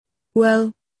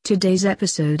Well, today's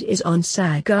episode is on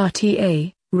SAG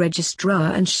RTA,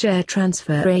 Registrar and Share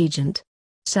Transfer Agent.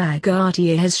 SAG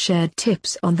RTA has shared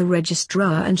tips on the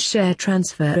Registrar and Share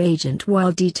Transfer Agent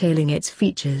while detailing its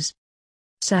features.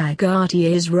 SAG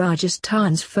RTA is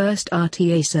Rajasthan's first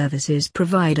RTA services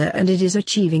provider, and it is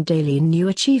achieving daily new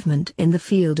achievement in the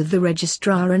field of the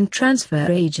Registrar and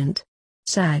Transfer Agent.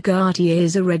 SAG RTA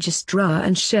is a Registrar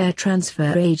and Share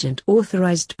Transfer Agent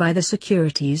authorized by the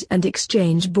Securities and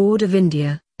Exchange Board of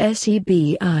India,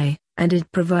 SEBI, and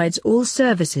it provides all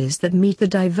services that meet the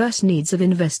diverse needs of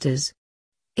investors.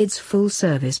 Its full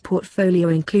service portfolio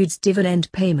includes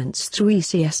dividend payments through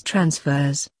ECS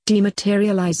transfers,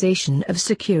 dematerialization of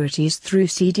securities through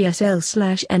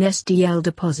CDSL/NSDL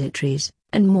depositories,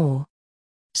 and more.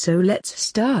 So let's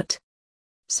start.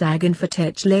 SAG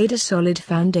Infotech laid a solid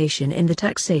foundation in the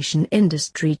taxation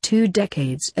industry 2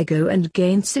 decades ago and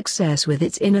gained success with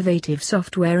its innovative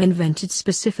software invented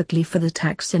specifically for the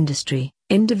tax industry,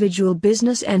 individual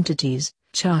business entities,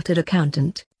 chartered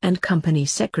accountant, and company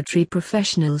secretary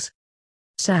professionals.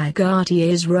 SAG RTA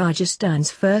is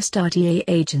Rajasthan's first RTA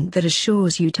agent that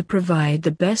assures you to provide the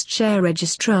best share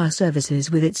registrar services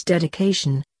with its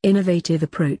dedication, innovative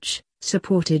approach,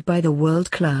 supported by the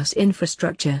world-class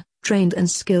infrastructure, trained and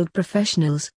skilled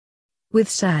professionals. With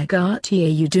SAG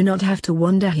RTA you do not have to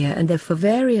wander here and there for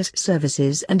various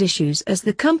services and issues, as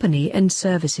the company and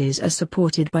services are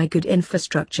supported by good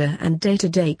infrastructure and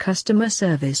day-to-day customer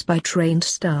service by trained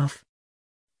staff.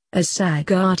 As SAG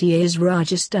RTA is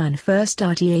Rajasthan's first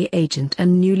RTA agent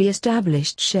and newly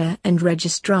established share and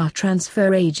registrar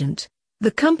transfer agent, the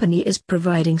company is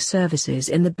providing services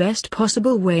in the best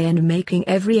possible way and making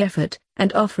every effort,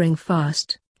 and offering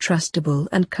fast, trustable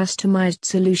and customized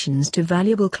solutions to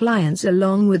valuable clients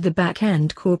along with the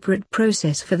back-end corporate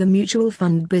process for the mutual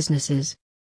fund businesses.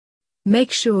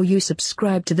 Make sure you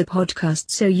subscribe to the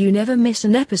podcast so you never miss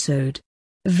an episode.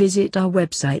 Visit our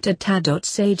website at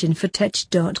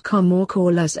ta.sageinfotech.com or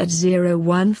call us at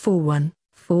 0141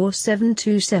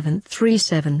 4727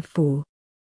 374.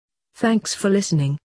 Thanks for listening.